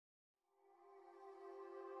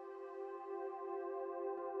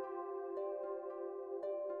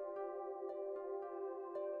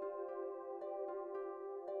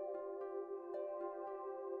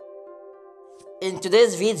In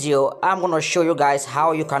today's video, I'm going to show you guys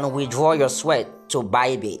how you can withdraw your sweat to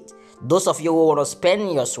Bybit. Those of you who want to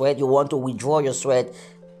spend your sweat, you want to withdraw your sweat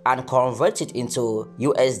and convert it into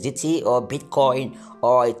USDT or Bitcoin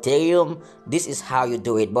or Ethereum, this is how you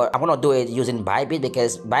do it. But I'm gonna do it using Bybit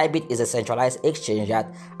because Bybit is a centralized exchange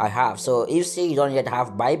that I have. So if say you don't yet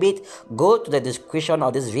have Bybit, go to the description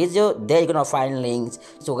of this video. There you're gonna find links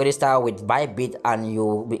to register with Bybit and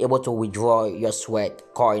you'll be able to withdraw your sweat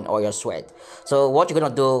coin or your sweat. So what you're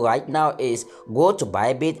gonna do right now is go to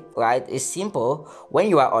Bybit. Right, it's simple. When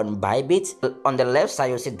you are on Bybit, on the left side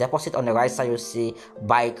you see deposit, on the right side you see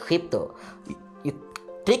buy crypto. You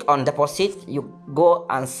click on deposit, you go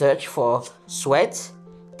and search for sweat,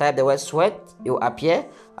 type the word sweat, it will appear,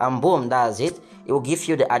 and boom, that's it. It will give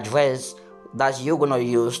you the address that you're gonna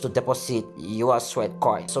use to deposit your sweat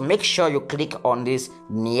coin. So make sure you click on this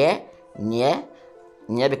near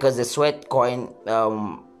because the sweat coin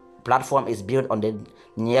platform is built on the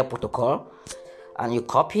near protocol, and you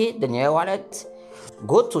copy the near wallet,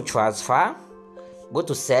 go to transfer, go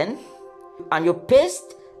to send, and you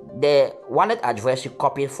paste the wallet address you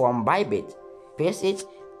copied from Bybit. Paste it,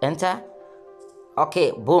 enter. Okay,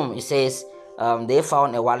 boom, it says they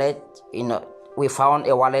found a wallet. We found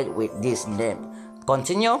a wallet with this name.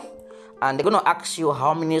 Continue, and they're gonna ask you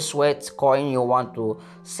how many sweat coin you want to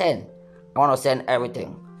send. I want to send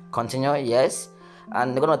everything. Continue, yes,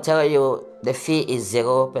 and they're gonna tell you the fee is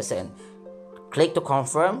 0%. Click to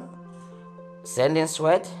confirm. Sending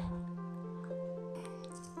sweat.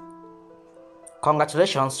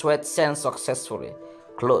 Congratulations, sweat sent successfully.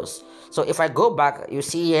 Close. So if I go back, you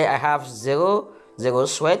see here I have zero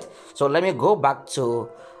sweat. So let me go back to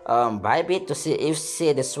Bybit to see if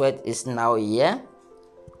say the sweat is now here.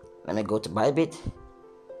 Let me go to Bybit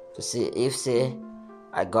to see if say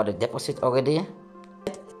I got a deposit already.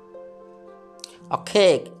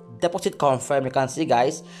 Okay, deposit confirmed. You can see,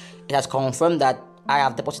 guys, it has confirmed that I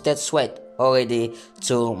have deposited sweat already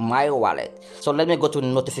to my wallet. So let me go to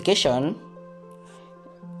notification.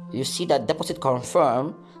 You see that deposit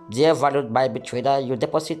confirmed. Dear valued Bybit trader, your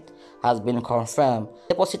deposit has been confirmed.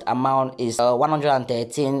 Deposit amount is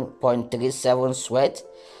 113.37 sweat.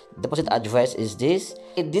 Deposit address is this.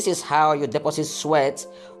 This is how you deposit sweat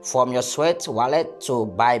from your sweat wallet to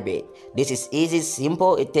Bybit. This is easy,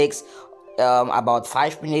 simple. It takes about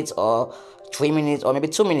 5 minutes or 3 minutes or maybe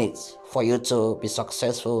 2 minutes for you to be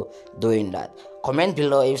successful doing that. Comment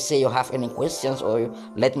below if say you have any questions, or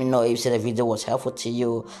let me know if say the video was helpful to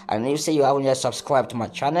you. And if say you haven't yet subscribed to my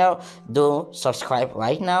channel, do subscribe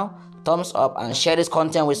right now. Thumbs up and share this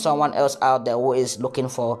content with someone else out there who is looking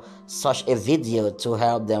for such a video to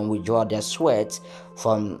help them withdraw their sweat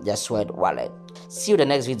from their sweat wallet. See you in the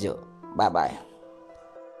next video. Bye bye.